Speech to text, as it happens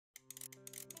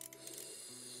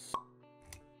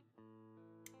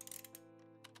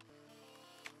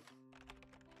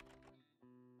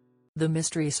The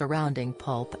mystery surrounding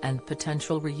Pulp and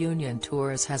potential reunion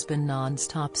tours has been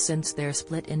non-stop since their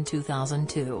split in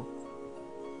 2002.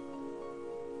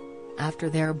 After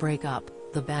their breakup,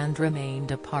 the band remained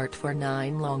apart for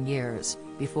 9 long years,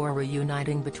 before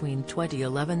reuniting between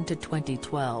 2011 to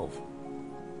 2012.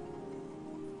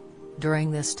 During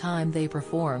this time they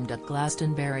performed at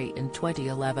Glastonbury in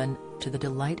 2011, to the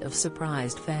delight of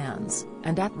surprised fans,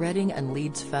 and at Reading and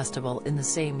Leeds Festival in the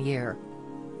same year.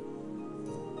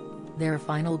 Their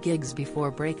final gigs before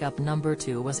breakup number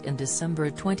 2 was in December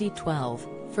 2012,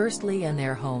 firstly in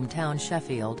their hometown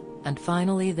Sheffield, and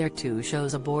finally their 2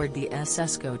 shows aboard the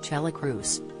SS Coachella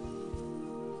cruise.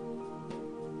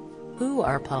 Who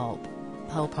are Pulp?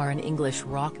 Pulp are an English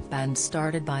rock band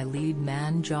started by lead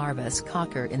man Jarvis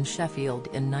Cocker in Sheffield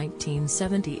in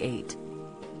 1978.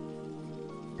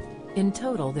 In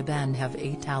total the band have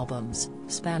 8 albums,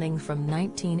 spanning from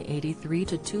 1983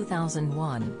 to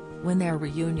 2001. When their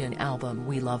reunion album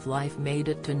We Love Life made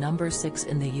it to number 6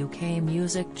 in the UK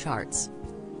music charts.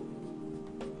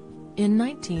 In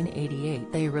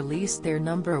 1988 they released their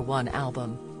number 1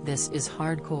 album, This Is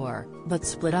Hardcore, but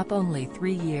split up only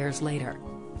 3 years later.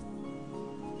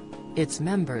 Its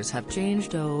members have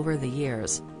changed over the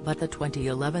years, but the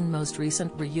 2011 most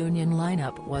recent reunion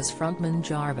lineup was frontman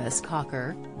Jarvis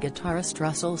Cocker, guitarist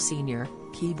Russell Sr.,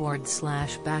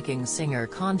 keyboard/backing singer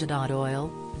Conjad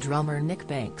Doyle, drummer Nick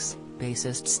Banks,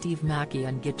 bassist Steve Mackey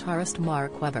and guitarist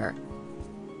Mark Webber.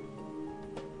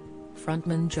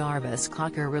 Frontman Jarvis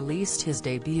Cocker released his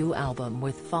debut album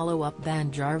with follow-up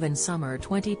band Jarv in summer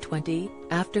 2020,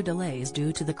 after delays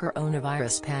due to the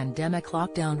coronavirus pandemic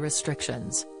lockdown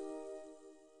restrictions.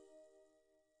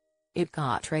 It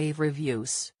got rave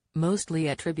reviews, mostly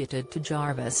attributed to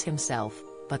Jarvis himself,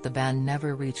 but the band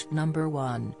never reached number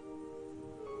 1.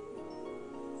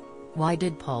 Why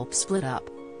did Pulp split up?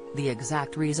 The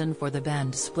exact reason for the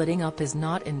band splitting up is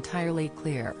not entirely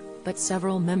clear, but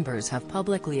several members have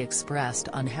publicly expressed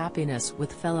unhappiness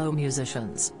with fellow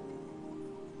musicians.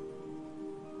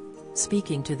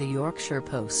 Speaking to the Yorkshire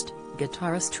Post,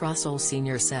 guitarist Russell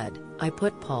Sr. said, "I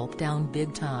put Pulp down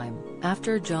big time,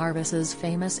 after Jarvis's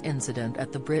famous incident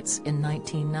at the Brits in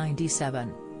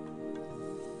 1997.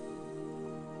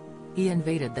 He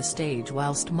invaded the stage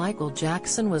whilst Michael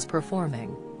Jackson was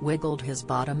performing, wiggled his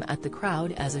bottom at the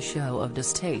crowd as a show of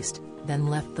distaste, then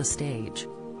left the stage."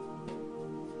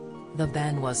 The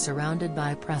band was surrounded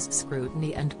by press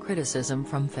scrutiny and criticism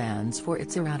from fans for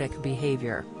its erratic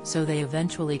behavior, so they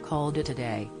eventually called it a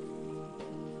day.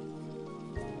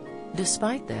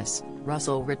 Despite this,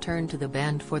 Russell returned to the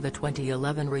band for the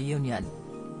 2011 reunion.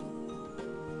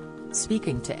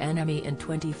 Speaking to NME in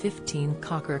 2015,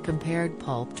 Cocker compared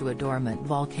Pulp to a dormant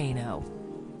volcano.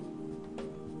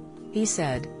 He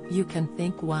said, "You can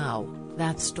think wow,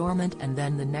 that's dormant, and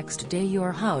then the next day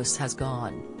your house has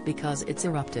gone, because it's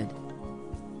erupted."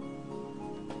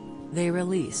 They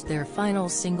released their final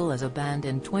single as a band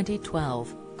in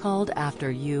 2012, called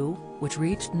After You, which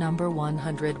reached number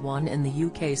 101 in the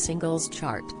UK singles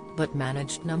chart, but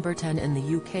managed number 10 in the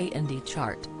UK indie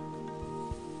chart.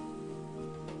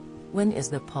 When is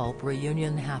the Pulp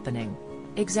reunion happening?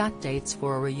 Exact dates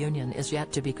for a reunion is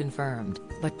yet to be confirmed,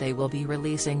 but they will be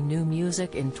releasing new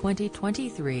music in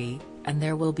 2023, and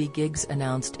there will be gigs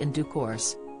announced in due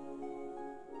course.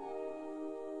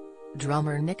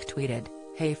 Drummer Nick tweeted,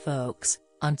 "Hey folks,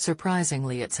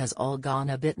 unsurprisingly it has all gone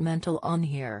a bit mental on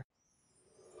here.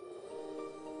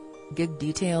 Gig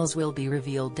details will be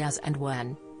revealed as and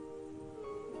when.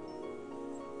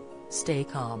 Stay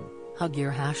calm, hug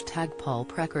your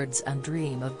 #Pulp Records and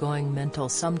dream of going mental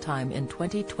sometime in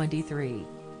 2023.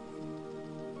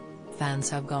 Fans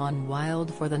have gone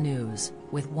wild for the news,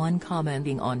 with one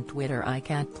commenting on Twitter, "I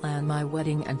can't plan my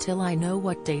wedding until I know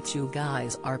what dates you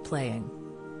guys are playing."